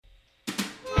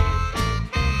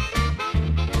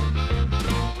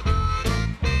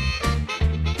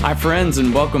Hi, friends,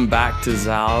 and welcome back to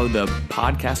Zao, the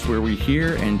podcast where we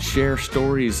hear and share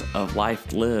stories of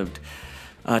life lived.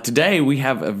 Today, we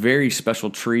have a very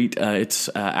special treat. It's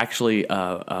actually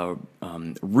a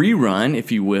rerun,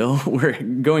 if you will. We're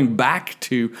going back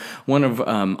to one of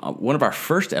our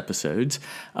first episodes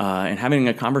and having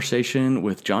a conversation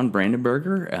with John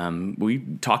Brandenburger. We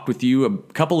talked with you a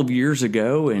couple of years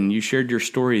ago, and you shared your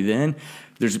story then.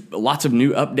 There's lots of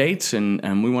new updates,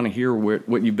 and we want to hear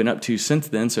what you've been up to since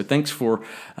then. So thanks for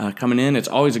coming in. It's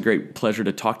always a great pleasure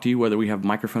to talk to you, whether we have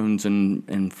microphones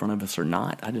in front of us or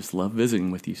not. I just love visiting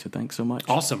with you, so thanks so much.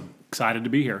 Awesome. Excited to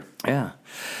be here. Yeah.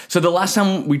 So the last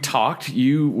time we talked,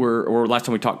 last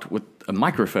time we talked with a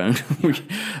microphone,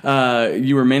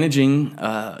 you were managing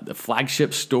the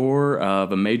flagship store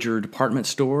of a major department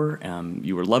store.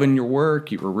 You were loving your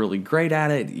work. You were really great at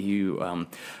it. You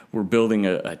were building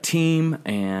a team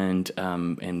and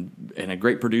a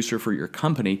great producer for your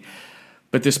company.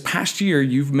 But this past year,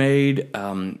 you've made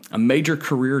a major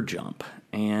career jump.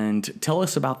 And tell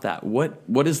us about that.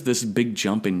 What is this big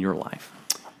jump in your life?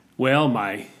 Well,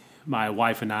 my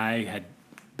wife and I had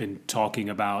been talking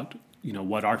about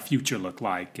what our future looked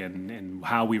like and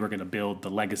how we were going to build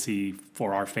the legacy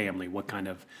for our family, what kind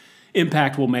of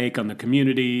impact we'll make on the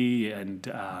community and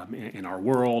in our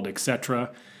world, etc.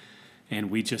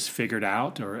 And we just figured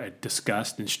out or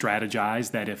discussed and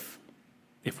strategized that if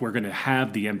we're going to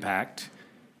have the impact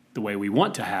the way we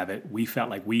want to have it, we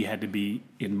felt like we had to be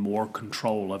in more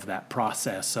control of that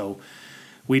process. So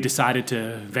we decided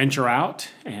to venture out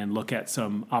and look at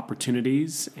some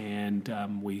opportunities, and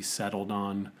we settled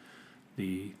on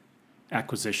the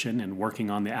acquisition and working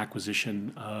on the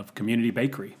acquisition of Community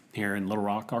Bakery here in Little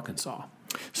Rock, Arkansas.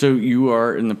 So you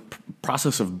are in the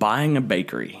process of buying a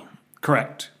bakery.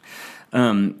 Correct.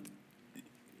 So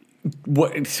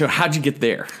how'd you get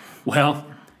there? Well,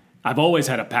 I've always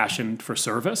had a passion for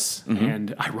service,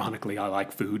 and ironically, I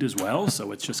like food as well.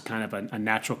 So it's just kind of a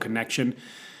natural connection.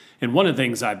 And one of the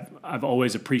things I've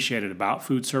always appreciated about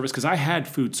food service, because I had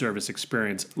food service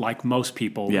experience like most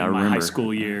people in my high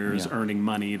school years, earning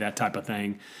money, that type of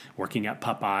thing. Working at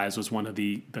Popeyes was one of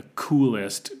the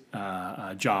coolest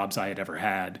jobs I had ever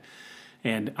had.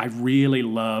 And I really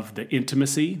love the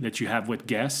intimacy that you have with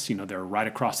guests. They're right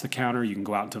across the counter. You can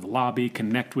go out into the lobby,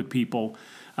 connect with people.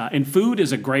 And food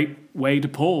is a great way to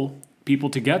pull people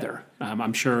together.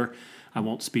 I'm sure I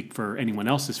won't speak for anyone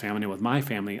else's family. With my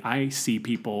family, I see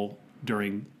people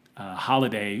during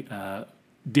holiday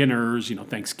dinners,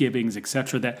 Thanksgivings,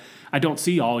 etc., that I don't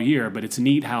see all year, but it's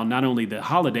neat how not only the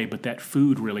holiday, but that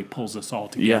food really pulls us all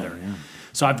together. Yeah.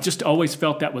 So I've just always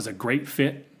felt that was a great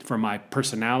fit for my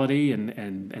personality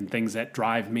and things that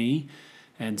drive me.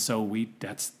 And so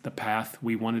that's the path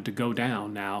we wanted to go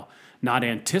down. Now, not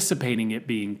anticipating it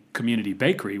being Community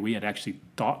Bakery, we had actually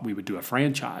thought we would do a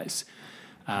franchise.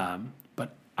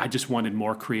 But I just wanted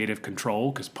more creative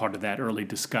control because part of that early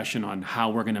discussion on how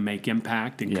we're going to make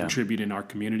impact and contribute in our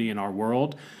community and our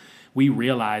world, we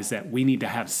realized that we need to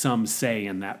have some say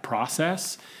in that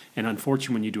process. And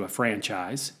unfortunately, when you do a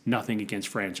franchise, nothing against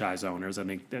franchise owners. I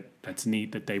think that's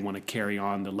neat that they want to carry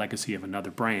on the legacy of another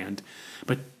brand.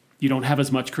 But you don't have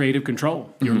as much creative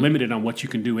control. You're limited on what you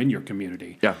can do in your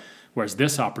community. Yeah. Whereas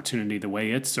this opportunity, the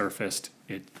way it surfaced,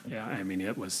 if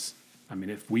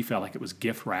we felt like it was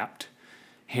gift wrapped,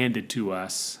 handed to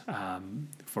us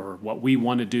for what we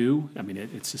want to do,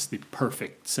 it's just the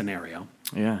perfect scenario.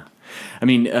 Yeah,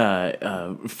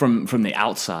 from the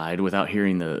outside, without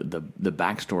hearing the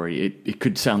backstory, it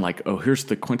could sound like, oh, here's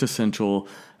the quintessential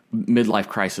midlife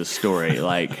crisis story.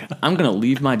 Like, I'm going to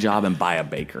leave my job and buy a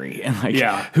bakery, and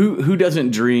who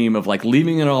doesn't dream of like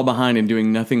leaving it all behind and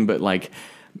doing nothing but like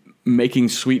making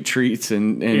sweet treats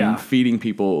and feeding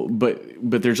people, but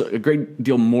there's a great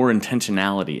deal more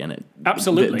intentionality in it.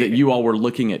 Absolutely. That you all were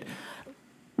looking at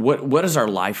what is our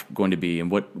life going to be and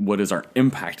what is our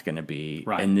impact going to be,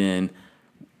 right? And then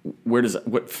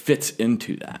what fits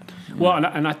into that? Well,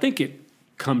 and I think it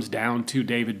comes down to,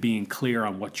 David, being clear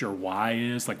on what your why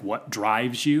is, like what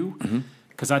drives you.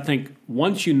 Because I think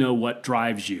once you know what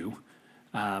drives you,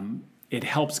 it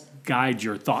helps guide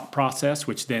your thought process,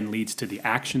 which then leads to the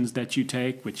actions that you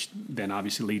take, which then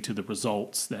obviously lead to the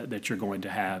results that you're going to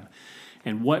have.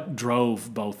 And what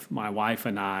drove both my wife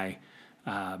and I,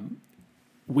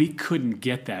 we couldn't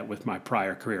get that with my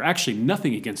prior career. Actually,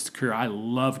 nothing against the career. I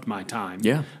loved my time,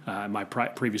 my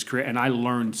previous career, and I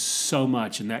learned so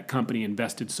much, and that company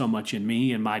invested so much in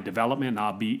me and my development, and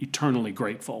I'll be eternally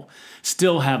grateful.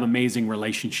 Still have amazing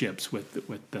relationships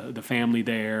with the family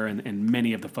there and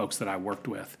many of the folks that I worked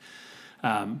with.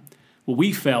 Well,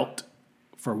 we felt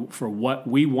for what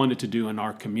we wanted to do in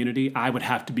our community, I would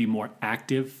have to be more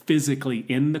active physically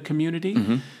in the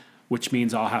community, which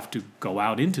means I'll have to go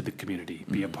out into the community,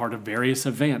 be a part of various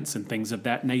events and things of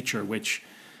that nature, which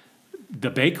the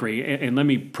bakery, and let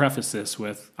me preface this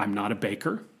with, I'm not a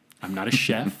baker, I'm not a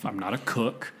chef, I'm not a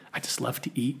cook, I just love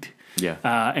to eat. Yeah.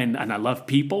 And I love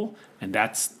people, and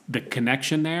that's the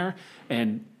connection there.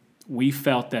 And we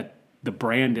felt that the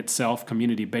brand itself,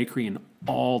 Community Bakery, and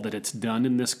all that it's done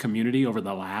in this community over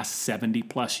the last 70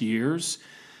 plus years,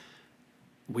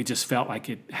 we just felt like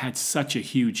it had such a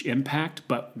huge impact,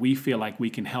 but we feel like we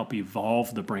can help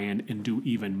evolve the brand and do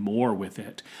even more with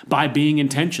it by being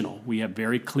intentional. We have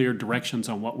very clear directions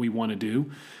on what we want to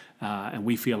do, and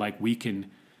we feel like we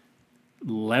can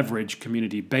leverage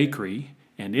Community Bakery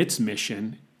and its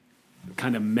mission,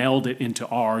 kind of meld it into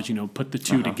ours, put the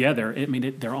two together. I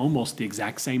mean, they're almost the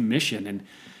exact same mission, and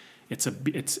it's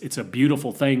a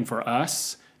beautiful thing for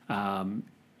us.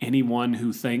 Anyone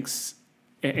who thinks,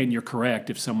 and you're correct,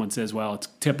 if someone says, well, it's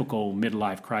typical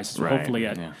midlife crisis. Well, hopefully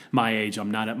at my age,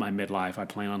 I'm not at my midlife. I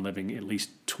plan on living at least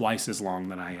twice as long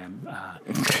than I am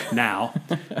now.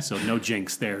 So no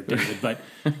jinx there, David. But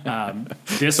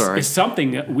this is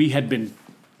something that we had been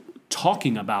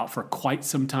talking about for quite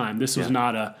some time. This was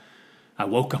not I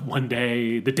woke up one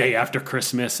day, the day after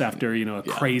Christmas, after a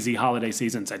crazy holiday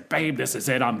season, said, babe, this is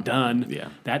it, I'm done. Yeah.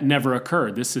 That never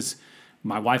occurred.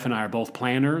 My wife and I are both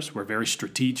planners. We're very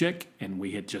strategic, and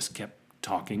we had just kept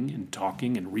talking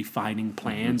and refining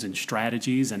plans and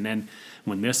strategies. And then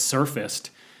when this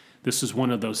surfaced, this is one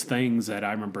of those things that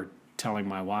I remember telling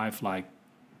my wife, like,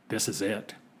 this is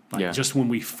it. Like, just when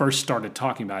we first started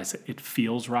talking about it, I said, it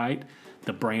feels right.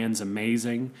 The brand's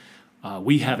amazing.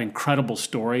 We have incredible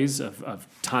stories of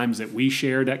times that we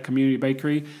shared at Community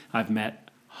Bakery. I've met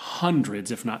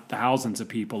hundreds, if not thousands of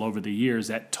people over the years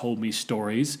that told me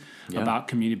stories about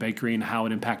Community Bakery and how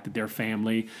it impacted their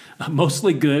family.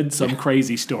 Mostly good, some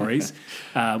crazy stories,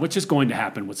 which is going to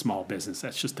happen with small business.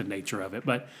 That's just the nature of it.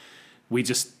 But we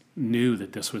just knew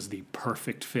that this was the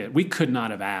perfect fit. We could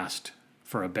not have asked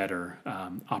for a better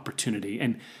opportunity.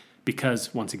 And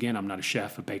because, once again, I'm not a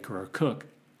chef, a baker, or a cook,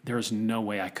 there's no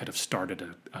way I could have started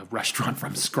a restaurant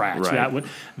from scratch. Right.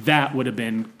 That would have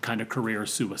been kind of career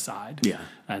suicide. Yeah.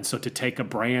 And so to take a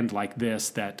brand like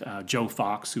this that Joe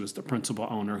Fox, who is the principal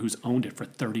owner, who's owned it for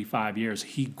 35 years,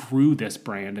 he grew this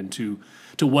brand into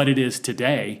what it is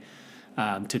today,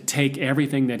 to take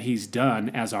everything that he's done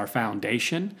as our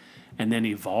foundation and then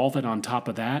evolve it on top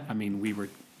of that. I mean,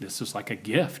 this is like a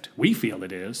gift. We feel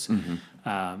it is.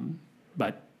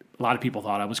 But a lot of people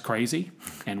thought I was crazy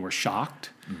and were shocked.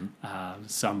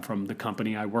 Some from the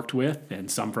company I worked with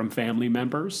and some from family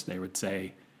members. They would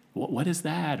say, what is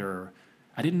that? Or,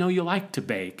 I didn't know you liked to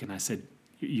bake. And I said,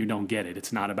 you don't get it.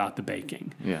 It's not about the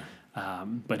baking. Yeah.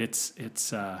 But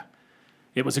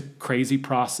it was a crazy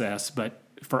process. But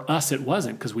for us, it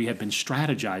wasn't, because we had been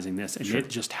strategizing this, and it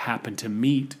just happened to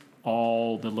meet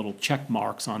all the little check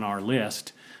marks on our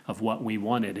list of what we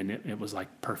wanted, and it was like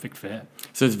perfect fit.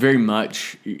 So it's very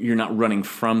much, you're not running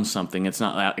from something. It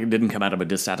didn't come out of a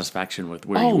dissatisfaction with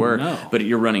where you were, but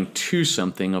you're running to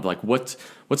something of like, what's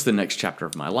the next chapter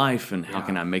of my life, and how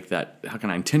can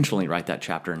I intentionally write that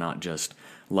chapter, not just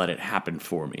let it happen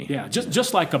for me. Yeah,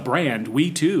 just like a brand,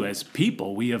 we too, as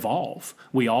people, we evolve.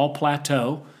 We all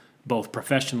plateau, both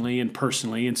professionally and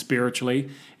personally and spiritually,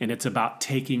 and it's about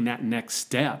taking that next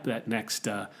step, that next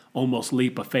almost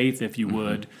leap of faith, if you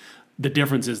would. The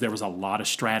difference is there was a lot of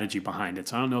strategy behind it.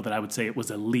 So I don't know that I would say it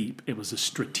was a leap. It was a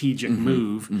strategic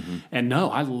move. And no,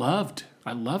 I loved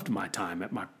my time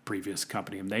at my previous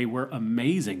company, and they were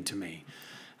amazing to me.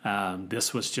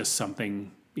 This was just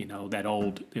something,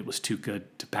 it was too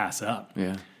good to pass up.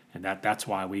 Yeah. And that's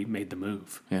why we made the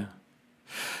move. Yeah.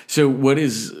 So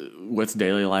what's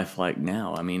daily life like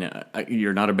now? I mean,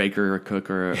 you're not a baker or a cook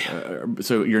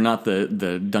so you're not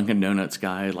the Dunkin' Donuts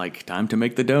guy, like time to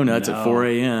make the donuts at 4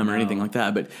 a.m. or anything like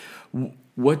that. But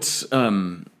what's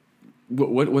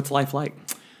life like?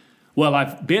 Well,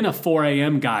 I've been a 4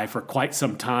 a.m. guy for quite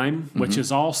some time, which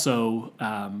is also,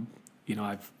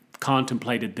 I've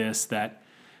contemplated this, that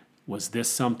was this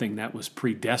something that was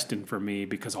predestined for me,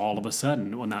 because all of a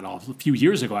sudden, a few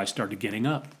years ago, I started getting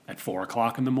up at 4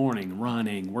 o'clock in the morning,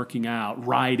 running, working out,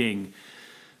 riding.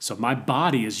 So my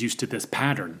body is used to this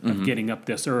pattern of getting up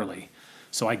this early.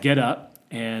 So I get up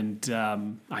and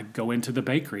I go into the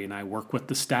bakery and I work with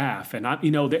the staff. And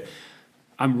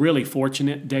I'm really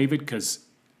fortunate, David, because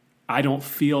I don't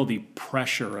feel the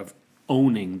pressure of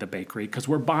owning the bakery, because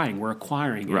we're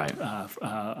acquiring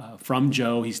it from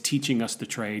Joe. He's teaching us the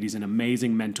trade. He's an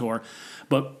amazing mentor.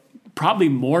 But probably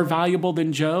more valuable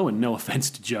than Joe, and no offense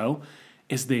to Joe,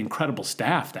 is the incredible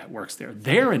staff that works there.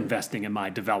 They're investing in my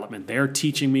development. They're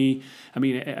teaching me. I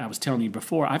mean, I was telling you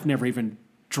before, I've never even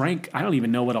drank. I don't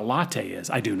even know what a latte is.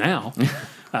 I do now.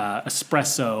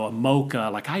 Espresso, a mocha.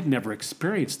 Like, I'd never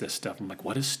experienced this stuff. I'm like,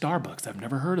 what is Starbucks? I've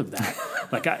never heard of that.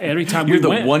 Like, every time You're we the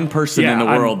went, one person in the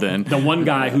world then. The one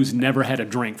guy who's never had a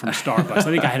drink from Starbucks. I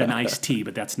think I had an iced tea,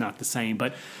 but that's not the same.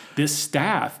 But this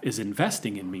staff is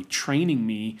investing in me, training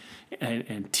me,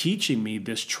 and teaching me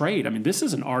this trade. I mean, this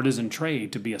is an artisan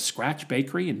trade, to be a scratch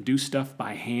bakery and do stuff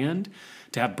by hand,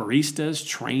 to have baristas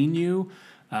train you.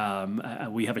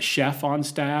 We have a chef on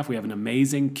staff. We have an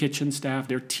amazing kitchen staff.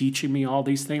 They're teaching me all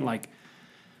these things. Like,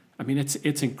 I mean,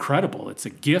 it's incredible. It's a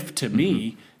gift to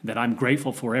me that I'm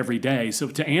grateful for every day. So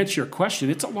to answer your question,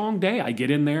 it's a long day. I get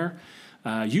in there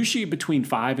usually between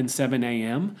 5 and 7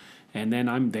 a.m., and then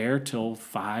I'm there till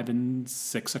 5 and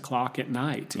 6 o'clock at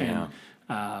night. Yeah.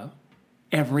 And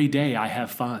every day I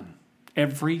have fun.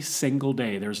 Every single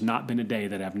day, there's not been a day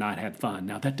that I've not had fun.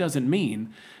 Now, that doesn't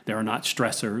mean there are not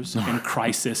stressors and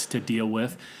crisis to deal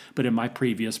with. But in my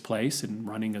previous place, and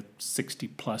running a 60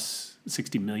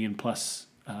 million plus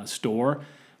store,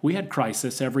 we had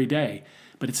crisis every day.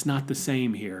 But it's not the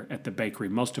same here at the bakery.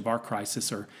 Most of our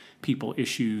crisis are people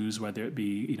issues, whether it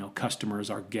be customers,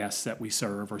 our guests that we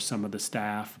serve, or some of the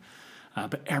staff.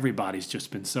 But everybody's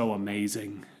just been so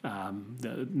amazing.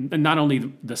 Not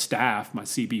only the staff, my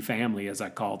CB family, as I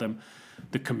call them,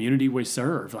 the community we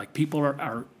serve. Like, people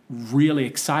are really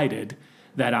excited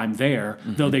that I'm there,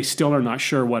 though they still are not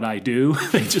sure what I do.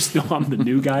 They just know I'm the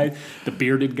new guy, the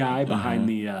bearded guy behind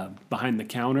the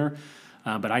counter.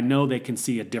 But I know they can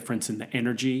see a difference in the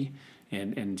energy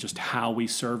and just how we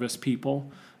service people.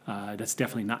 That's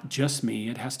definitely not just me.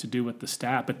 It has to do with the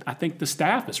staff. But I think the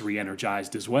staff is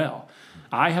re-energized as well.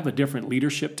 I have a different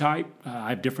leadership type. I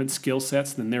have different skill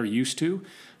sets than they're used to.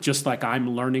 Just like I'm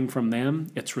learning from them,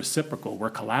 it's reciprocal. We're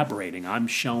collaborating. I'm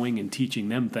showing and teaching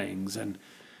them things, and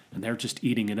they're just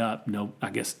eating it up. No, I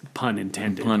guess pun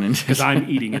intended. Because I'm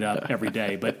eating it up every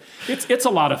day. But it's a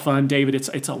lot of fun, David.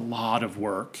 It's a lot of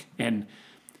work. And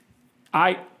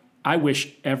I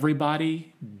wish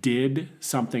everybody did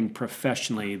something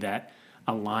professionally that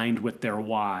aligned with their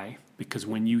why, because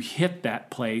when you hit that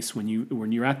place, when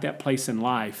you're at that place in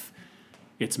life,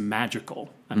 it's magical.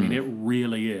 I mean, it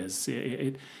really is.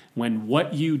 When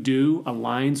what you do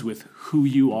aligns with who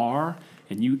you are,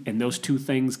 and those two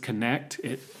things connect,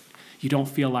 you don't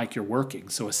feel like you're working.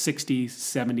 So a 60,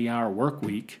 70-hour work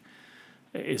week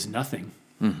is nothing.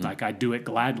 Like, I do it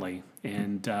gladly.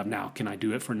 And now, can I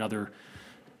do it for another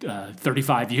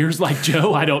 35 years like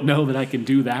Joe? I don't know that I can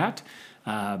do that.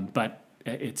 But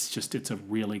it's a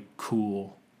really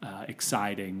cool,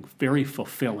 exciting, very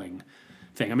fulfilling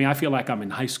thing. I mean, I feel like I'm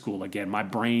in high school again. My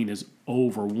brain is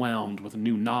overwhelmed with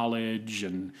new knowledge,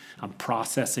 and I'm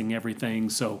processing everything.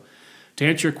 So to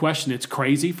answer your question, it's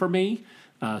crazy for me.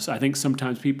 So I think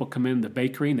sometimes people come in the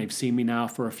bakery and they've seen me now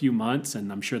for a few months,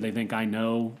 and I'm sure they think I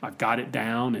know, I've got it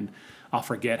down, and I'll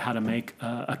forget how to make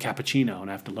a cappuccino, and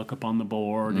I have to look up on the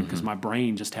board because my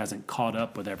brain just hasn't caught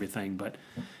up with everything. But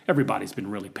everybody's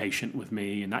been really patient with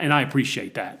me, and I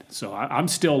appreciate that. So I'm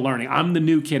still learning. I'm the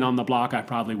new kid on the block. I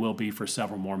probably will be for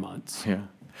several more months. Yeah.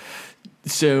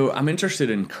 So I'm interested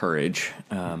in courage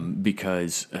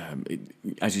because,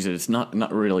 as you said, it's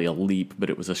not really a leap, but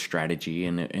it was a strategy,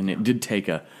 and it did take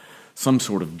some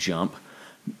sort of jump.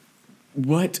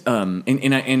 What and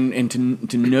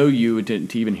to know you and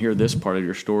to even hear this part of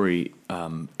your story,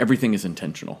 everything is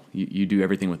intentional. You do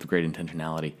everything with great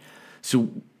intentionality. So,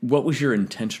 what was your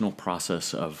intentional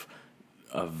process of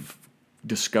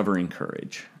discovering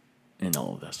courage in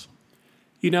all of this?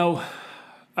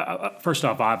 First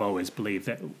off, I've always believed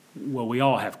that, well, we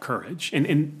all have courage.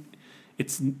 And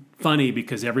it's funny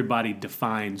because everybody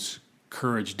defines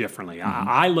courage differently.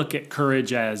 I look at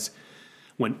courage as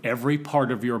when every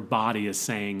part of your body is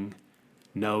saying,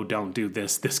 no, don't do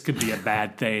this. This could be a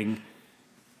bad thing.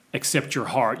 Except your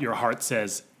heart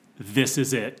says, this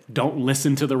is it. Don't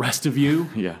listen to the rest of you.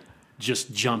 Yeah.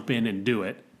 Just jump in and do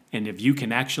it. And if you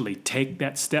can actually take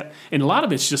that step, and a lot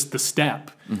of it's just the step.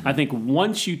 I think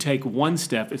once you take one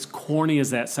step, as corny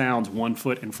as that sounds, one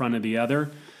foot in front of the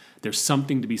other, there's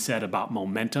something to be said about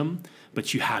momentum,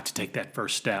 but you have to take that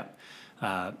first step.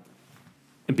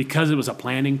 And because it was a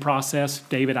planning process,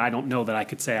 David, I don't know that I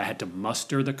could say I had to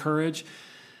muster the courage.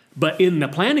 But in the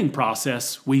planning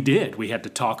process, we did. We had to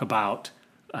talk about,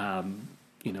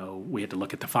 we had to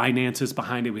look at the finances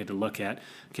behind it. We had to look at,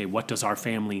 okay, what does our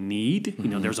family need?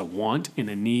 There's a want and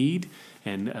a need.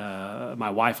 And my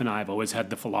wife and I have always had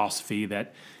the philosophy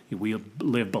that we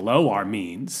live below our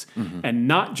means. And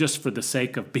not just for the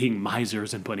sake of being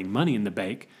misers and putting money in the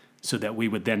bank, so that we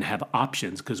would then have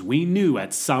options, because we knew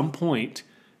at some point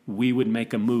we would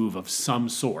make a move of some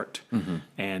sort.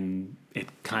 And it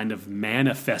kind of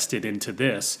manifested into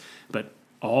this, but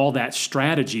all that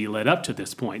strategy led up to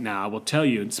this point. Now, I will tell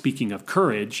you, and speaking of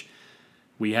courage,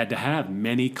 we had to have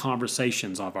many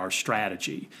conversations of our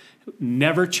strategy,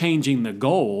 never changing the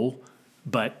goal,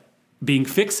 but being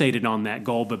fixated on that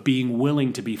goal, but being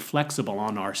willing to be flexible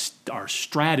on our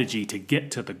strategy to get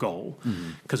to the goal.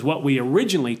 Because what we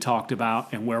originally talked about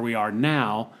and where we are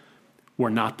now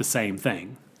were not the same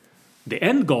thing. The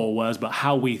end goal was, but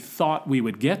how we thought we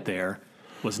would get there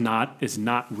is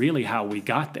not really how we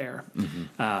got there.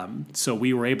 So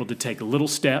we were able to take little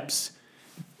steps,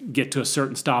 get to a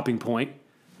certain stopping point,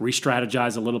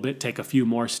 re-strategize a little bit, take a few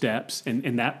more steps,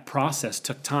 and that process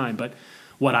took time. But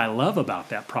what I love about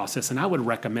that process, and I would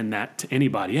recommend that to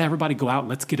anybody, everybody go out and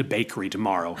let's get a bakery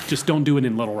tomorrow. Just don't do it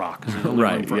in Little Rock. There's only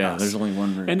room for us. There's only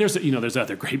one room. And there's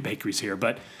other great bakeries here,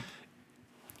 but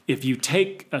if you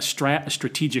take a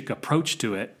strategic approach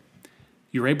to it,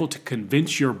 you're able to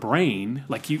convince your brain,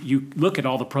 like you look at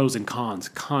all the pros and cons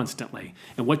constantly.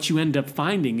 And what you end up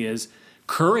finding is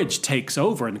courage takes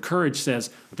over, and courage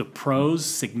says the pros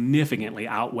significantly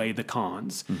outweigh the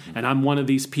cons. And I'm one of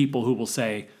these people who will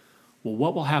say, well,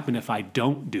 what will happen if I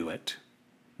don't do it?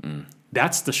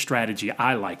 That's the strategy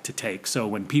I like to take. So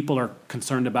when people are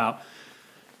concerned about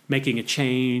making a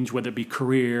change, whether it be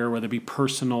career, whether it be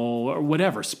personal, or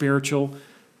whatever, spiritual,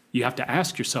 you have to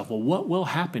ask yourself, well, what will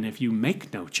happen if you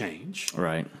make no change?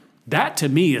 Right. That, to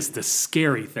me, is the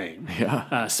scary thing. Yeah.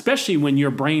 Especially when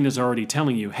your brain is already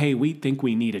telling you, hey, we think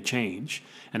we need a change.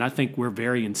 And I think we're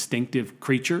very instinctive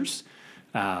creatures.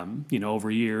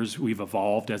 Over years, we've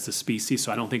evolved as a species,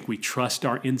 so I don't think we trust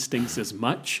our instincts as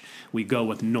much. We go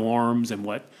with norms and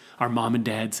what our mom and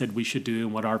dad said we should do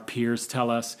and what our peers tell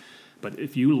us. But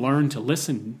if you learn to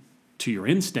listen to your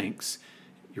instincts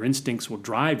will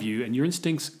drive you, and your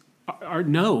instincts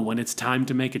know when it's time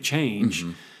to make a change.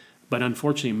 But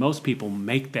unfortunately, most people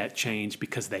make that change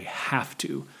because they have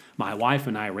to. My wife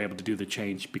and I were able to do the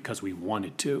change because we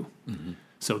wanted to.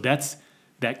 So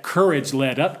that courage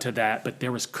led up to that, but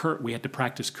there was we had to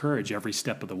practice courage every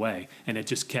step of the way, and it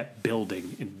just kept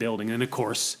building and building. And of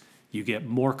course, you get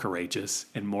more courageous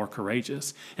and more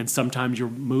courageous, and sometimes your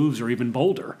moves are even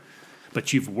bolder.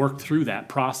 But you've worked through that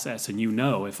process, and you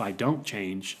know, if I don't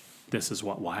change, this is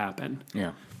what will happen.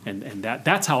 Yeah. And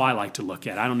that's how I like to look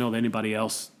at it. I don't know that anybody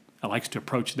else likes to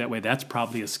approach it that way. That's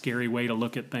probably a scary way to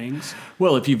look at things.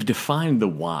 Well, if you've defined the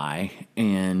why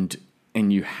and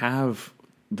you have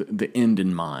the end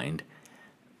in mind,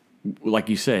 like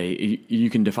you say, you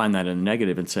can define that in a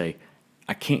negative and say,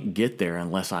 I can't get there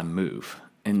unless I move.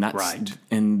 And that's right.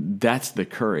 And that's the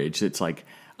courage. It's like,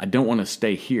 I don't want to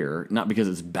stay here, not because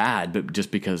it's bad, but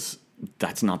just because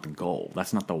that's not the goal.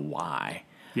 That's not the why.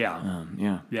 Yeah.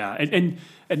 Yeah.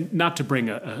 And not to bring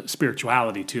a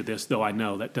spirituality to this, though I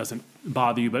know that doesn't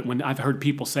bother you, but when I've heard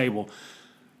people say, well,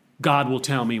 God will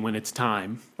tell me when it's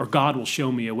time, or God will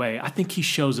show me a way. I think he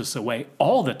shows us a way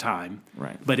all the time.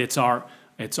 Right. But it's our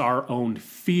own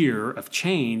fear of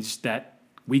change that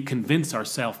we convince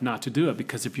ourselves not to do it,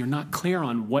 because if you're not clear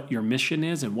on what your mission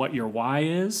is and what your why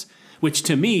is, which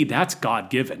to me, that's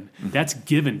God-given. That's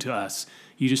given to us.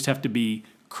 You just have to be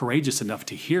courageous enough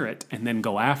to hear it and then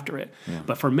go after it. Yeah.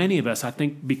 But for many of us, I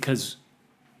think because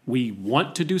we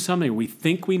want to do something, we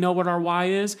think we know what our why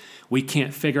is, we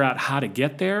can't figure out how to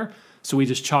get there, so we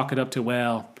just chalk it up to,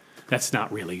 well, that's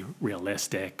not really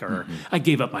realistic, or I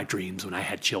gave up my dreams when I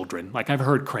had children. Like, I've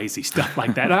heard crazy stuff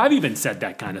like that. I've even said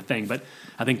that kind of thing, but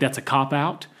I think that's a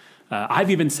cop-out.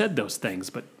 I've even said those things,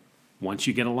 but once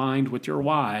you get aligned with your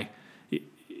why,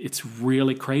 it's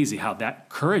really crazy how that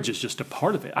courage is just a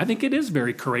part of it. I think it is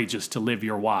very courageous to live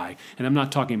your why. And I'm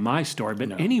not talking my story,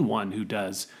 but anyone who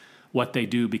does what they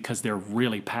do because they're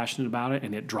really passionate about it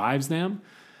and it drives them.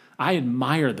 I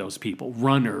admire those people,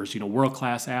 runners,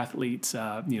 world-class athletes,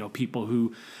 people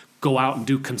who go out and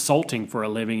do consulting for a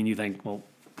living, and you think, well,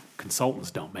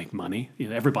 consultants don't make money.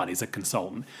 Everybody's a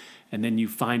consultant. And then you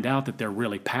find out that they're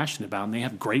really passionate about it, and they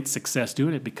have great success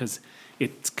doing it because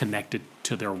it's connected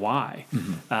to their why.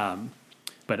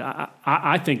 But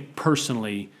I think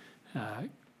personally,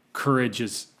 courage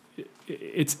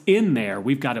it's in there.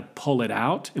 We've got to pull it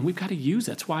out, and we've got to use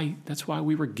it. That's why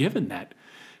we were given that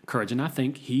courage. And I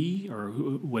think he, or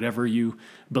whatever you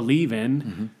believe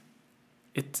in,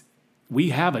 we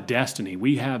have a destiny.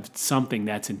 We have something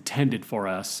that's intended for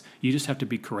us. You just have to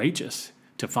be courageous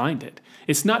to find it.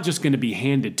 It's not just going to be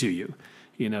handed to you.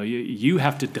 You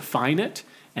have to define it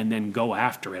and then go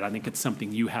after it. I think it's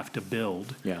something you have to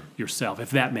build yourself,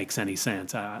 if that makes any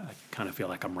sense. I kind of feel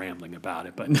like I'm rambling about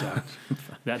it, but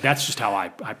that's just how I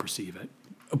perceive it.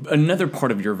 Another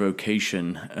part of your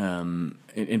vocation,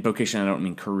 in vocation I don't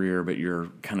mean career, but your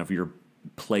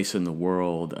place in the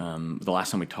world. The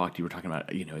last time we talked, you were talking about,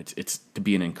 it's to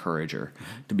be an encourager,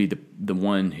 to be the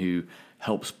one who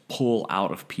helps pull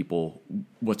out of people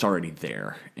what's already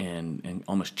there and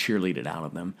almost cheerlead it out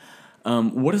of them.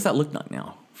 What does that look like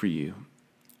now for you?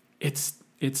 It's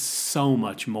so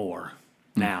much more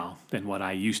now than what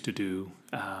I used to do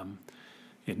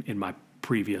in my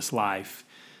previous life.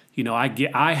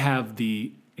 I have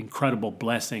the incredible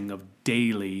blessing of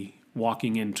daily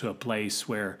walking into a place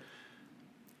where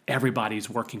everybody's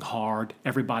working hard.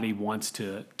 Everybody wants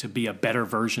to be a better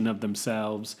version of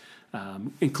themselves,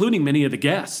 including many of the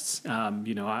guests.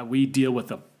 We deal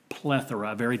with a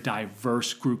plethora, a very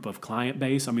diverse group of client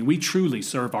base. I mean, we truly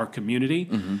serve our community,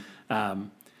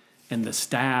 and the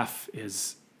staff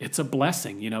it's a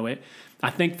blessing. I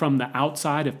think from the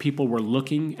outside, if people were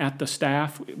looking at the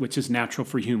staff, which is natural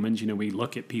for humans, we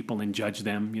look at people and judge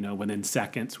them, within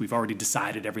seconds. We've already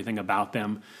decided everything about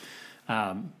them.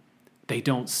 They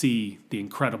don't see the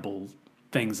incredible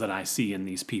things that I see in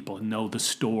these people, know the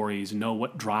stories, know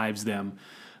what drives them.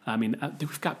 I mean,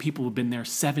 we've got people who've been there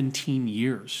 17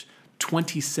 years,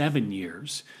 27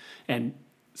 years. And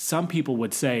some people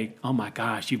would say, oh my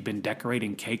gosh, you've been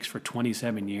decorating cakes for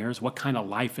 27 years. What kind of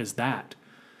life is that?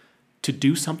 To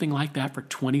do something like that for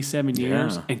 27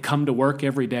 years and come to work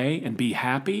every day and be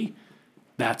happy,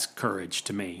 that's courage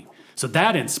to me. So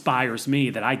that inspires me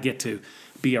that I get to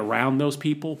be around those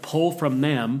people, pull from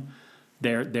them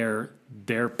their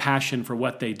passion for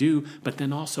what they do, but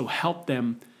then also help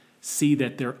them see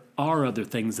that there are other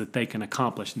things that they can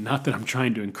accomplish. Not that I'm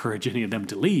trying to encourage any of them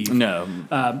to leave. No.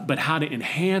 But how to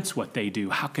enhance what they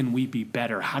do. How can we be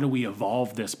better? How do we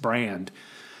evolve this brand?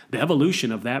 The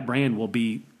evolution of that brand will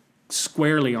be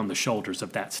squarely on the shoulders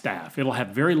of that staff. It'll have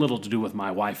very little to do with my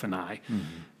wife and I. Mm-hmm.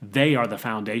 They are the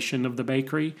foundation of the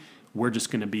bakery. We're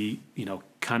just going to be,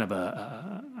 kind of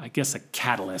a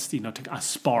catalyst, a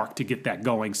spark to get that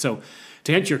going. So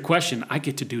to answer your question, I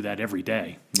get to do that every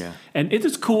day. Yeah. And it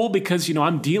is cool because,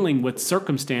 I'm dealing with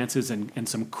circumstances and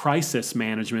some crisis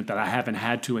management that I haven't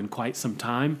had to in quite some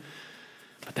time.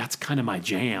 But that's kind of my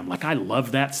jam. Like, I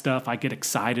love that stuff. I get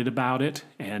excited about it.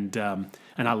 And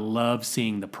I love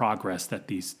seeing the progress that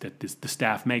the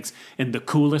staff makes. And the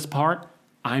coolest part,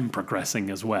 I'm progressing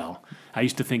as well. I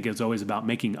used to think it was always about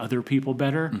making other people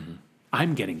better. Mm-hmm.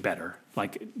 I'm getting better.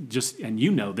 And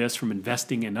you know this from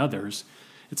investing in others,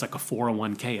 it's like a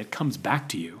 401k. It comes back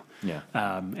to you. Yeah.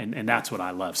 And that's what I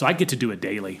love. So I get to do it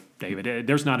daily, David.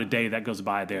 There's not a day that goes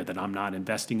by there that I'm not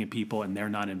investing in people and they're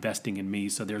not investing in me.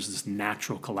 So there's this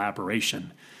natural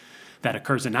collaboration that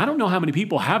occurs. And I don't know how many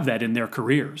people have that in their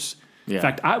careers. Yeah. In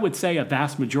fact, I would say a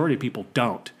vast majority of people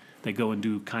don't. They go and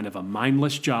do kind of a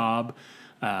mindless job.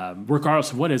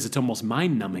 Regardless of what it is, it's almost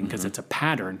mind-numbing because it's a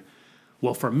pattern.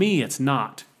 Well, for me, it's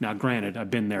not. Now, granted,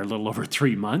 I've been there a little over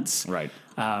 3 months. Right.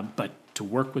 But to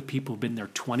work with people who've been there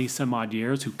 20-some-odd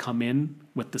years who come in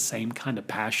with the same kind of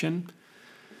passion,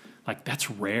 that's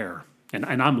rare. And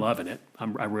I'm loving it.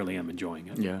 I really am enjoying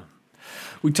it. Yeah.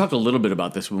 We talked a little bit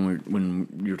about this when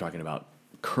you were talking about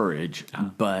courage,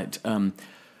 but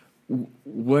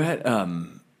what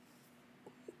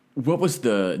was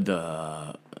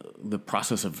the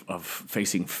process of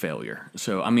facing failure?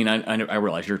 So, I mean, I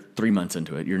realize you're 3 months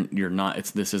into it. You're not.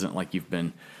 This isn't like you've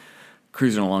been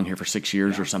cruising along here for 6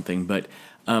 years or something. But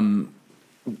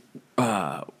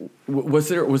was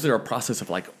there a process of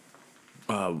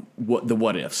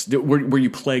what ifs? Were you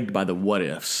plagued by the what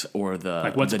ifs or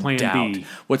the what's the plan doubt? B?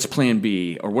 What's plan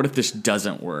B? Or what if this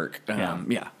doesn't work?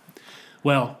 Yeah.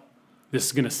 Well, this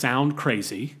is going to sound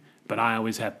crazy, but I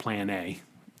always have plan A.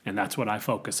 And that's what I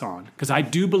focus on. Because I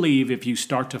do believe if you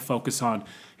start to focus on,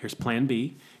 here's plan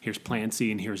B, here's plan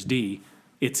C, and here's D,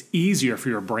 it's easier for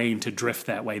your brain to drift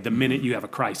that way the minute you have a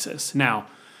crisis. Now,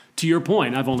 to your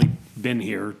point, I've only been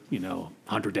here,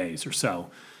 100 days or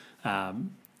so.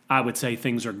 I would say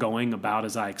things are going about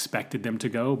as I expected them to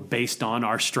go based on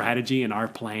our strategy and our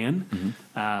plan.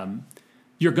 Mm-hmm.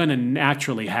 You're going to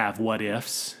naturally have what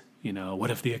ifs. What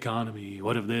if the economy?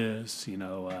 What if this?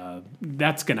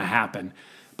 That's going to happen.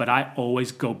 But I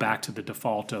always go back to the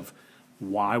default of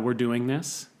why we're doing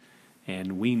this,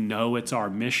 and we know it's our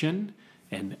mission,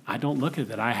 and I don't look at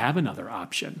that I have another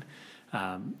option.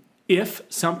 If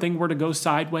something were to go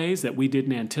sideways that we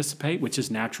didn't anticipate, which is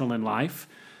natural in life,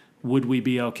 would we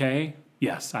be okay?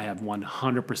 Yes, I have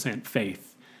 100%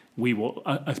 faith we will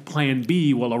a plan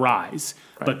B will arise.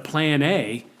 Right. But plan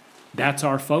A, that's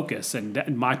our focus.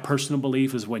 And my personal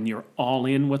belief is when you're all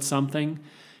in with something,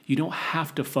 you don't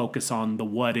have to focus on the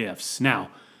what ifs. Now,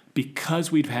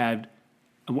 because we've had,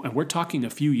 and we're talking a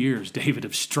few years, David,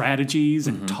 of strategies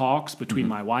and talks between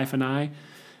my wife and I,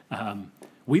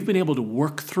 we've been able to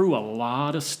work through a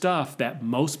lot of stuff that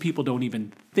most people don't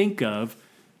even think of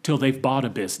till they've bought a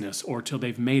business or till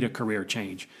they've made a career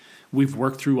change. We've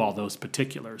worked through all those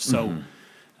particulars. So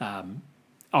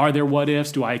are there what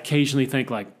ifs? Do I occasionally think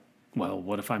like, well,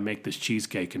 what if I make this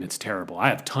cheesecake and it's terrible? I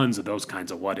have tons of those kinds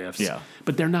of what ifs. Yeah.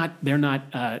 But they're not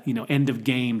end of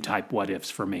game type what ifs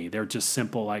for me. They're just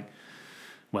simple like,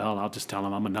 well, I'll just tell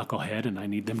them I'm a knucklehead and I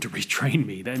need them to retrain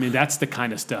me. I mean, that's the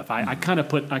kind of stuff. I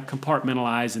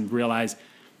compartmentalize and realize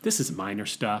this is minor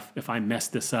stuff. If I mess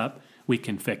this up, we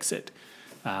can fix it.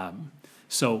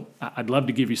 So I'd love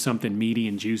to give you something meaty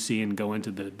and juicy and go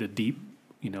into the deep,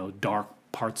 dark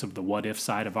parts of the what if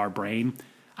side of our brain.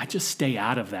 I just stay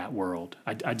out of that world.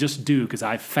 I just do, because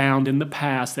I've found in the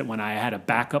past that when I had a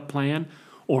backup plan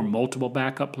or multiple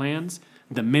backup plans,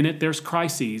 the minute there's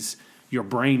crises, your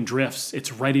brain drifts.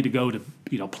 It's ready to go to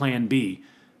plan B.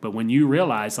 But when you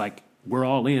realize like we're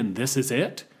all in, this is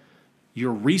it,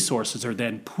 your resources are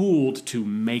then pooled to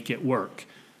make it work.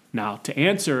 Now, to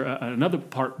answer another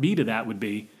part B to that would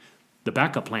be the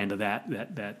backup plan to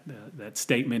that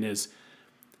statement is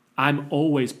I'm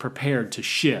always prepared to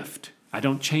shift. I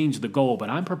don't change the goal, but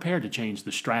I'm prepared to change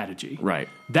the strategy. Right.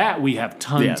 That we have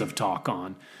tons of talk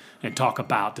on and talk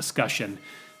about, discussion.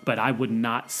 But I would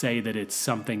not say that it's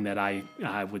something that I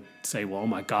would say, well, oh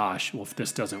my gosh, well, if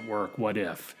this doesn't work, what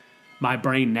if? My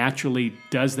brain naturally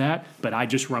does that, but I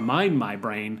just remind my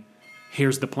brain,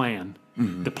 here's the plan.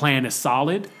 Mm-hmm. The plan is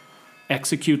solid.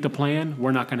 Execute the plan.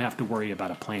 We're not going to have to worry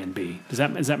about a plan B. Does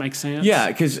that make sense? Yeah,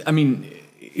 because,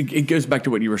 it goes back to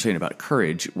what you were saying about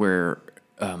courage, where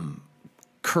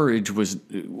courage was,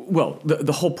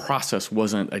 the whole process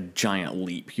wasn't a giant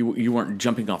leap. You weren't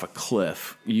jumping off a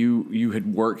cliff. You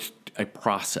had worked a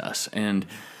process, and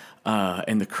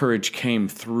the courage came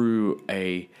through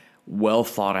a well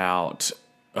thought out,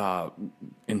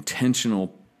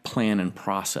 intentional plan and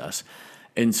process.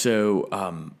 And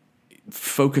so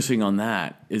focusing on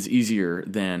that is easier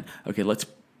than, okay, let's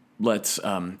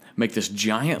make this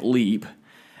giant leap,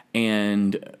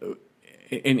 and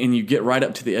you get right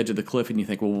up to the edge of the cliff and you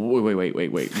think, well, wait.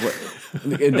 What?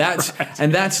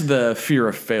 That's the fear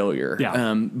of failure.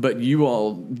 Yeah. But you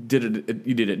all did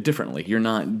it differently. You're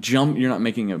not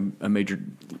making a major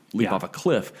leap off a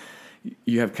cliff.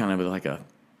 You have kind of like a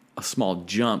small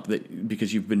jump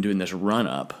because you've been doing this run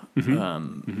up.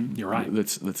 You're right.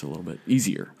 That's a little bit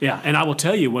easier. Yeah. And I will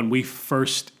tell you, when we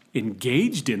first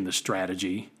engaged in the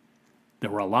strategy, there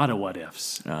were a lot of what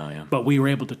ifs. Oh, yeah. But we were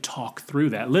able to talk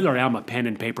through that. Literally, I'm a pen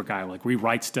and paper guy. Like, we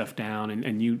write stuff down,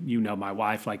 and you know my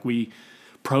wife, like, we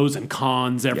pros and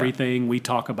cons, everything. Yeah. We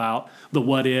talk about the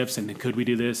what ifs and could we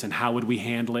do this and how would we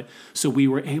handle it. So we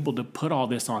were able to put all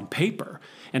this on paper.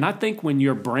 And I think when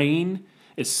your brain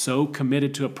is so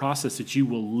committed to a process that you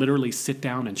will literally sit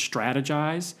down and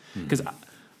strategize, because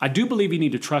I do believe you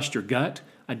need to trust your gut.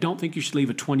 I don't think you should leave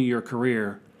a 20-year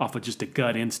career off of just a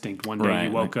gut instinct. One day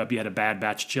you woke up, you had a bad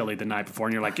batch of chili the night before,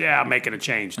 and you're like, yeah, I'm making a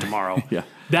change tomorrow. Yeah.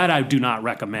 That I do not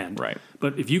recommend. Right.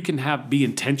 But if you can be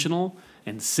intentional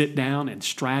and sit down and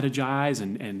strategize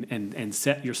and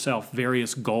set yourself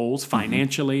various goals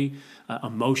financially,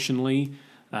 emotionally,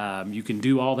 you can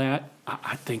do all that.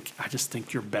 I just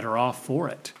think you're better off for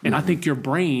it. And I think your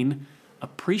brain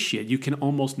you can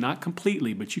almost, not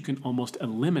completely, but you can almost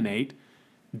eliminate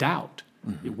doubt.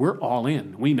 We're all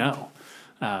in. We know.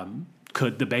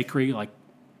 Could the bakery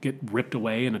get ripped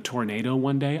away in a tornado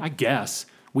one day? I guess.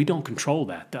 We don't control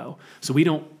that though, so we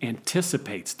don't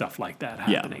anticipate stuff like that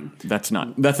happening. Yeah, that's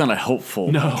not a helpful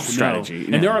strategy.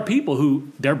 No. And there are people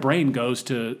who their brain goes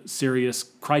to serious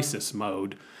crisis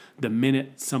mode the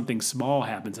minute something small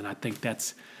happens, and I think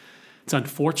it's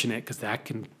unfortunate because that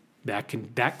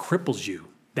cripples you.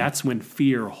 That's when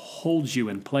fear holds you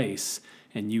in place,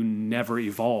 and you never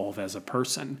evolve as a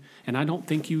person. And I don't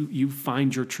think you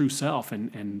find your true self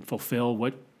and fulfill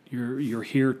what you're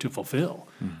here to fulfill.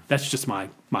 That's just my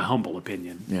humble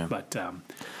opinion. Yeah. But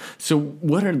so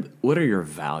what are your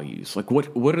values? Like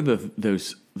what are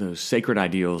those sacred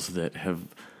ideals that have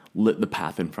lit the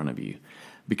path in front of you?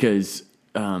 Because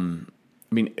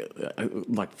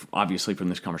obviously from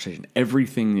this conversation,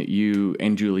 everything that you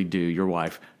and Julie do, your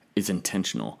wife, is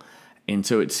intentional. And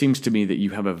so it seems to me that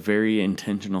you have a very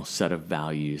intentional set of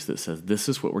values that says this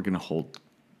is what we're going to hold,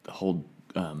 or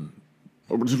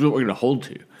this is what we're going to hold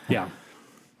to. Yeah.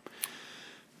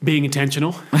 Being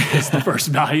intentional is the first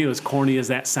value, as corny as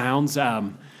that sounds.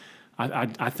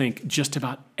 I think just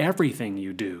about everything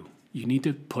you do, you need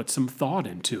to put some thought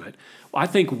into it. I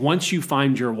think once you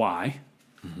find your why,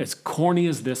 as corny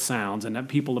as this sounds, and that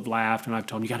people have laughed, and I've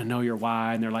told them, you got to know your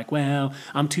why, and they're like, well,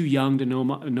 I'm too young to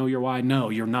know your why. No,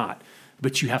 you're not.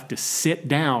 But you have to sit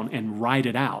down and write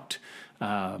it out.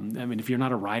 I mean, if you're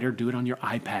not a writer, do it on your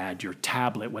iPad, your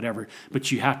tablet, whatever.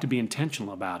 But you have to be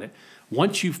intentional about it.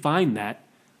 Once you find that,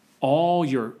 all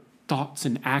your thoughts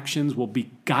and actions will be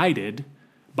guided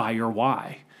by your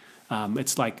why.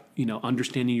 It's like,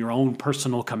 understanding your own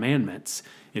personal commandments.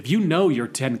 If you know your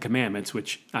 10 commandments,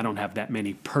 which I don't have that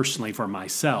many personally for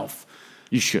myself.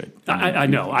 You should. I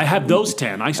know. I have those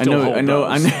 10. I still hold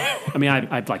those. I mean,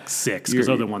 I have like 6 because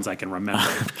those are the ones I can remember.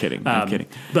 I'm kidding.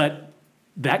 But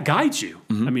that guides you.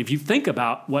 I mean, if you think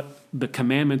about what the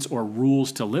commandments or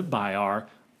rules to live by are,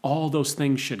 all those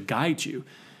things should guide you.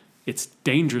 It's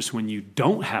dangerous when you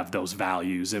don't have those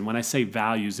values. And when I say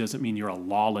values, it doesn't mean you're a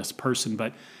lawless person,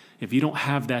 but if you don't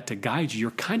have that to guide you,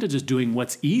 you're kind of just doing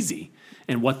what's easy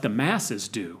and what the masses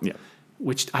do,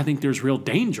 which I think there's real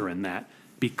danger in that.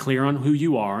 Be clear on who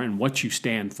you are and what you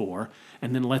stand for,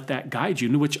 and then let that guide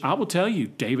you, which I will tell you,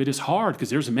 David, is hard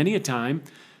because there's many a time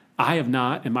I have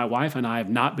not, and my wife and I have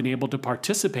not been able to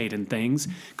participate in things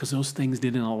because those things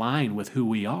didn't align with who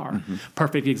we are.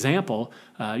 Perfect example,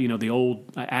 the old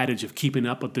adage of keeping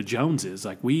up with the Joneses.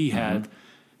 Like we have,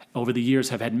 over the years,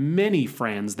 have had many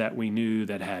friends that we knew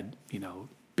that had,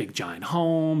 big giant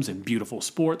homes and beautiful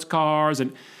sports cars.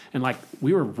 And like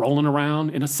we were rolling around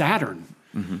in a Saturn,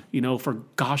 for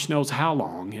gosh knows how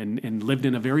long and lived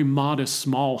in a very modest,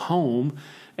 small home.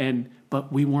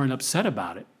 But we weren't upset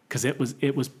about it. Because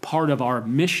it was part of our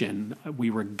mission. We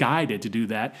were guided to do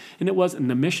that. And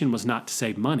the mission was not to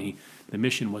save money. The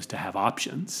mission was to have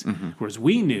options. Whereas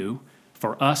we knew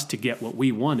for us to get what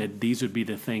we wanted, these would be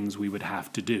the things we would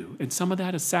have to do. And some of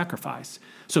that is sacrifice.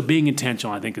 So being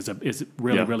intentional, I think, is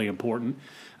really, really important.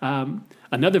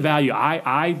 Another value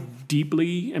I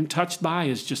deeply am touched by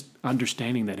is just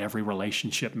understanding that every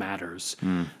relationship matters.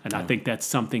 And I think that's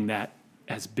something that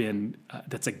has been,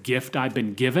 that's a gift I've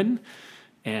been given.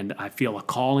 And I feel a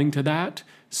calling to that.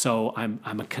 So I'm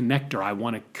a connector. I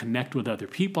want to connect with other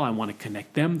people. I want to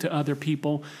connect them to other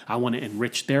people. I want to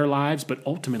enrich their lives, but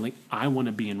ultimately I want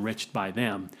to be enriched by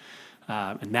them.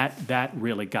 And that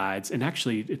really guides. And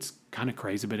actually, it's kind of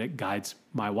crazy, but it guides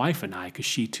my wife and I because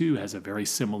she too has a very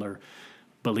similar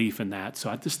belief in that.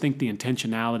 So I just think the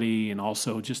intentionality and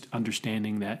also just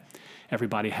understanding that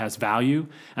everybody has value.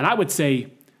 And I would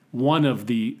say one of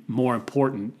the more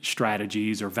important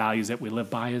strategies or values that we live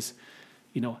by is,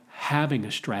 having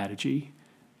a strategy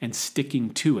and sticking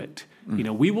to it.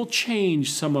 We will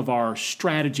change some of our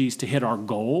strategies to hit our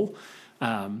goal,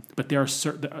 but there are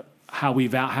certain how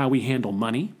we handle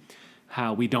money,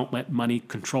 how we don't let money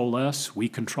control us. We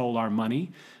control our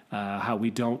money. How we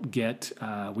don't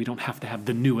have to have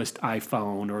the newest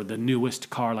iPhone or the newest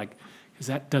car, because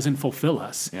that doesn't fulfill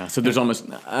us. Yeah, so there's almost,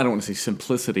 I don't want to say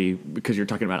simplicity because you're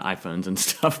talking about iPhones and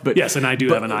stuff, but yes, and I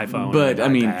do have an iPhone, but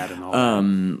and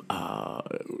an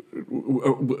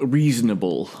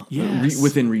reasonable,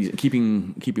 within reason,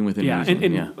 keeping within reason.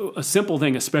 And a simple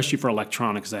thing, especially for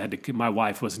electronics, my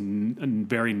wife was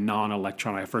very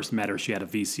non-electronic. I first met her, she had a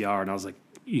VCR, and I was like,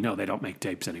 they don't make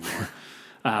tapes anymore,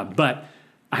 but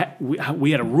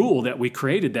we had a rule that we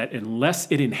created that unless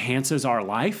it enhances our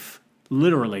life,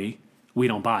 literally, we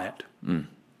don't buy it.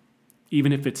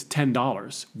 Even if it's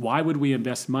 $10. Why would we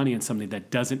invest money in something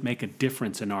that doesn't make a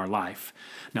difference in our life?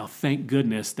 Now, thank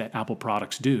goodness that Apple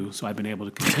products do, so I've been able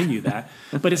to continue that.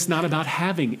 But it's not about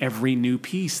having every new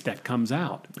piece that comes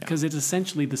out because it's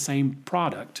essentially the same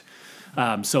product.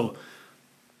 So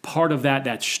part of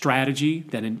that strategy,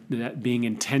 that being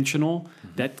intentional,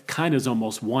 that kind of is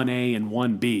almost 1A and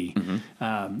 1B.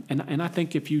 And I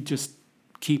think if you just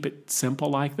keep it simple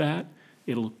like that,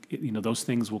 those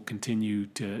things will continue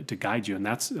to guide you.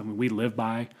 And we live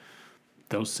by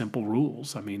those simple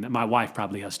rules. I mean, my wife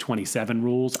probably has 27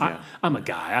 rules. I'm a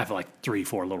guy. I have like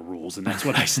 3-4 little rules, and that's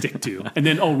what I stick to. And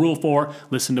then, rule 4,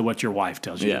 listen to what your wife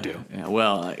tells you to do. Yeah.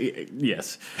 Well,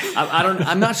 yes.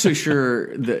 I'm not so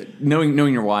sure that knowing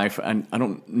your wife, I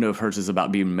don't know if hers is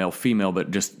about being male, female,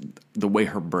 but just the way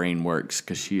her brain works,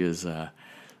 because she is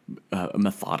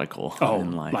methodical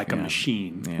in life. Like a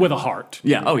machine with a heart.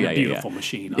 Yeah. Oh, yeah. A beautiful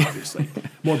machine, obviously.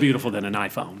 More beautiful than an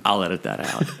iPhone. I'll edit that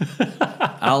out.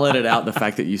 I'll edit out the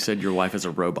fact that you said your wife is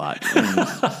a robot.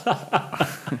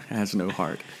 Has no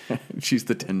heart. She's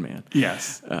the Tin Man.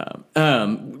 Yes.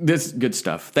 This is good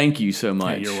stuff. Thank you so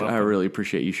much. you're welcome. I really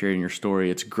appreciate you sharing your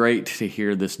story. It's great to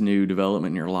hear this new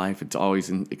development in your life. It's always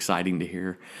exciting to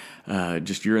hear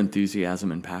just your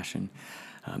enthusiasm and passion.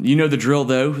 You know the drill,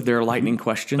 though. There are lightning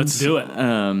questions. Let's do it.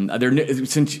 I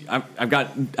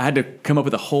had to come up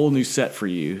with a whole new set for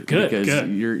you because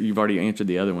you've already answered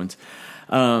the other ones.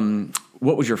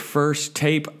 What was your first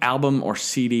tape, album, or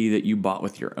CD that you bought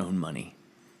with your own money?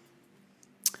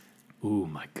 Ooh,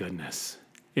 my goodness!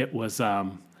 It was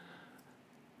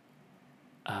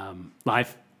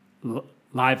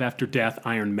Live After Death,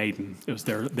 Iron Maiden. It was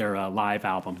their live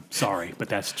album. Sorry, but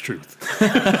that's the truth.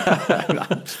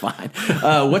 That's fine.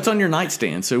 What's on your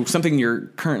nightstand? So something you're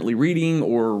currently reading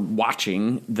or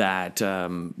watching that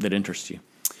interests you.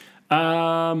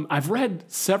 I've read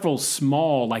several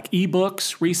small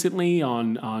ebooks recently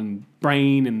on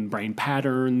brain and brain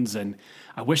patterns, and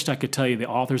I wished I could tell you the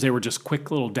authors. They were just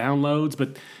quick little downloads,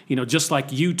 but just like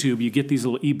YouTube, you get these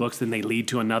little ebooks, then they lead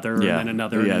to another, and then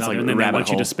another, and another, and then they want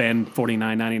you to spend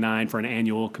 $49.99 for an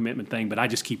annual commitment thing. But I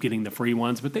just keep getting the free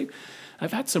ones. But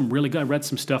I've had some really good. I read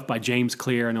some stuff by James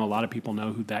Clear. I know a lot of people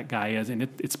know who that guy is, and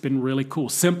it's been really cool.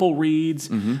 Simple reads.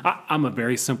 Mm-hmm. I'm a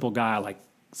very simple guy. I like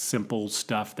simple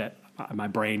stuff that my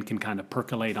brain can kind of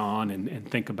percolate on and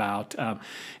think about.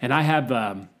 And I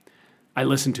have. I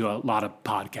listen to a lot of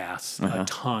podcasts, a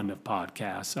ton of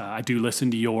podcasts. I do listen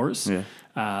to yours. Yeah.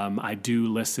 I do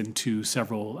listen to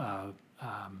several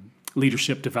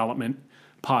leadership development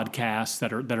podcasts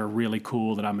that are really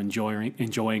cool that I'm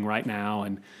enjoying right now.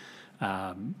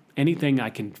 And anything I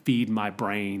can feed my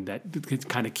brain that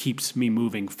kind of keeps me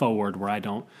moving forward, where I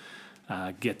don't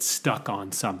get stuck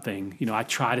on something. I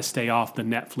try to stay off the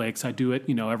Netflix. I do it,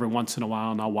 every once in a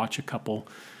while, and I'll watch a couple.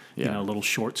 Little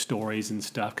short stories and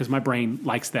stuff, because my brain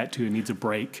likes that too. It needs a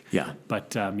break. Yeah. But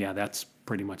that's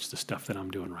pretty much the stuff that I'm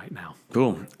doing right now.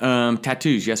 Cool.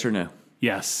 Tattoos, yes or no?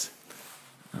 Yes.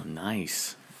 Oh,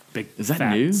 nice. Big Is that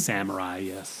fat new? Samurai,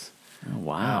 yes. Oh,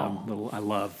 wow. I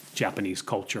love Japanese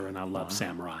culture, and I love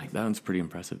samurai. That one's pretty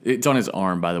impressive. It's on his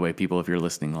arm, by the way, people, if you're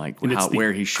listening,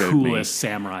 where he showed me. It's the coolest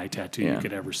samurai tattoo you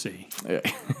could ever see.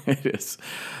 It is.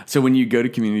 So when you go to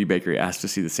Community Bakery, ask to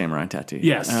see the samurai tattoo.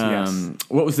 Yes,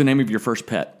 What was the name of your first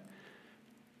pet?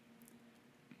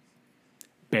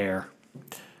 Bear.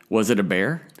 Was it a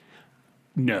bear?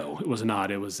 No, it was not.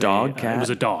 It was dog, cat? It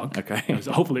was a dog. Okay. It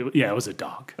was a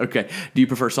dog. Okay. Do you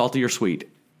prefer salty or sweet?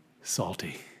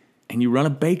 Salty. And you run a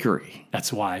bakery.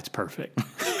 That's why it's perfect.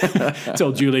 I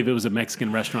told Julie if it was a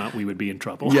Mexican restaurant, we would be in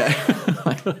trouble. Yeah.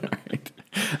 All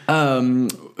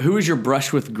right. Who is your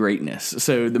brush with greatness?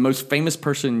 So the most famous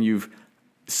person you've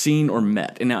seen or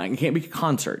met. And now it can't be a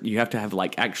concert. You have to have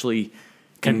actually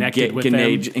engage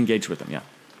with them. Yeah.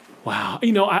 Wow.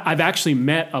 I've actually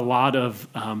met a lot of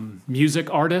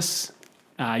music artists.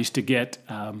 I used to get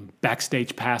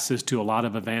backstage passes to a lot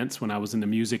of events when I was in the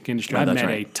music industry. I've met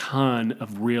a ton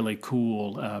of really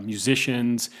cool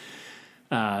musicians.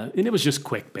 And it was just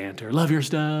quick banter. Love your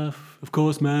stuff. Of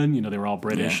course, man. They were all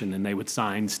British, and then they would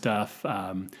sign stuff.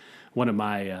 One of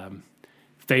my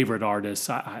favorite artists,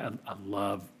 I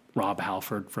love Rob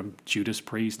Halford from Judas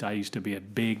Priest. I used to be a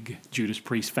big Judas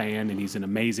Priest fan, and he's an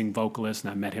amazing vocalist,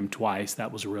 and I met him twice.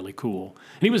 That was really cool.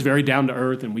 And he was very down to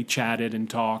earth, and we chatted and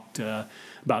talked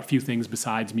about a few things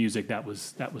besides music. That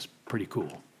was pretty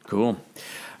cool. Cool.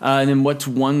 And then what's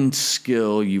one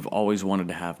skill you've always wanted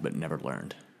to have but never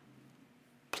learned?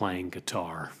 Playing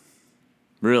guitar.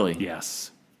 Really?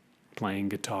 Yes. Playing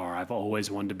guitar. I've always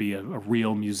wanted to be a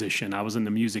real musician. I was in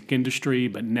the music industry,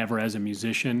 but never as a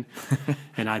musician.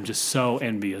 And I'm just so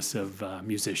envious of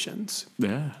musicians.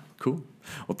 Yeah, cool.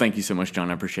 Well, thank you so much, John.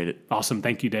 I appreciate it. Awesome.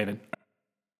 Thank you, David.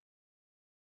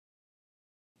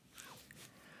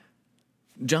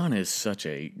 John is such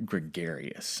a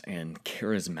gregarious and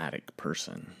charismatic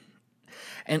person.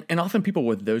 And often people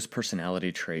with those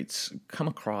personality traits come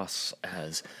across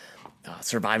as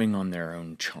surviving on their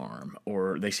own charm,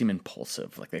 or they seem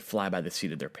impulsive, like they fly by the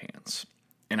seat of their pants.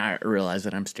 And I realize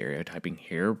that I'm stereotyping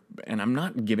here, and I'm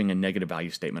not giving a negative value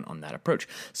statement on that approach.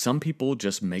 Some people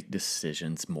just make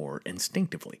decisions more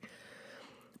instinctively.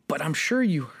 But I'm sure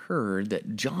you heard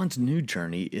that John's new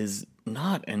journey is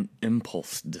not an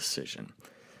impulse decision.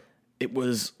 It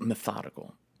was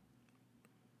methodical.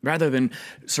 Rather than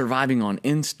surviving on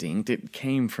instinct, it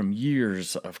came from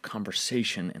years of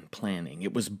conversation and planning.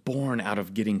 It was born out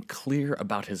of getting clear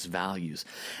about his values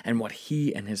and what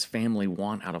he and his family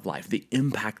want out of life, the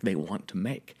impact they want to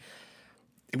make.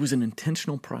 It was an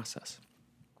intentional process.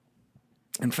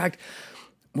 In fact,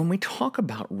 when we talk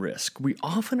about risk, we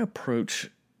often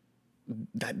approach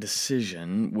that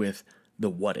decision with the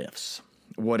what ifs.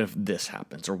 What if this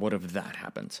happens, or what if that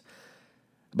happens?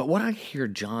 But what I hear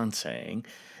John saying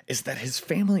is that his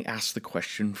family asked the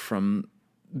question from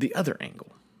the other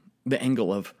angle, the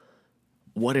angle of,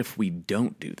 what if we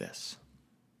don't do this?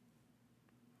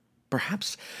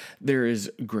 Perhaps there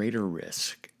is greater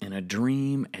risk in a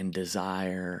dream and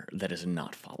desire that is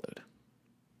not followed.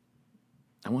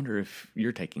 I wonder if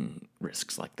you're taking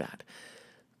risks like that.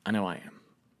 I know I am.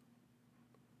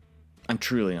 I'm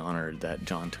truly honored that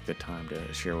John took the time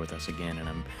to share with us again, and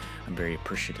I'm very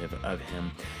appreciative of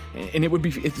him. And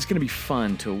it's going to be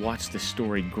fun to watch this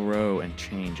story grow and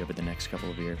change over the next couple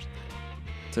of years.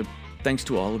 So thanks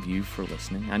to all of you for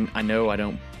listening. I know I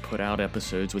don't put out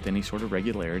episodes with any sort of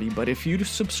regularity, but if you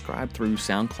subscribe through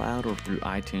SoundCloud or through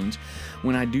iTunes,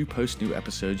 when I do post new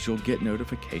episodes, you'll get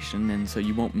notification, and so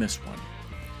you won't miss one.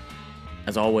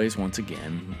 As always, once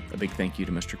again, a big thank you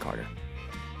to Mr. Carter.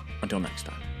 Until next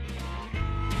time.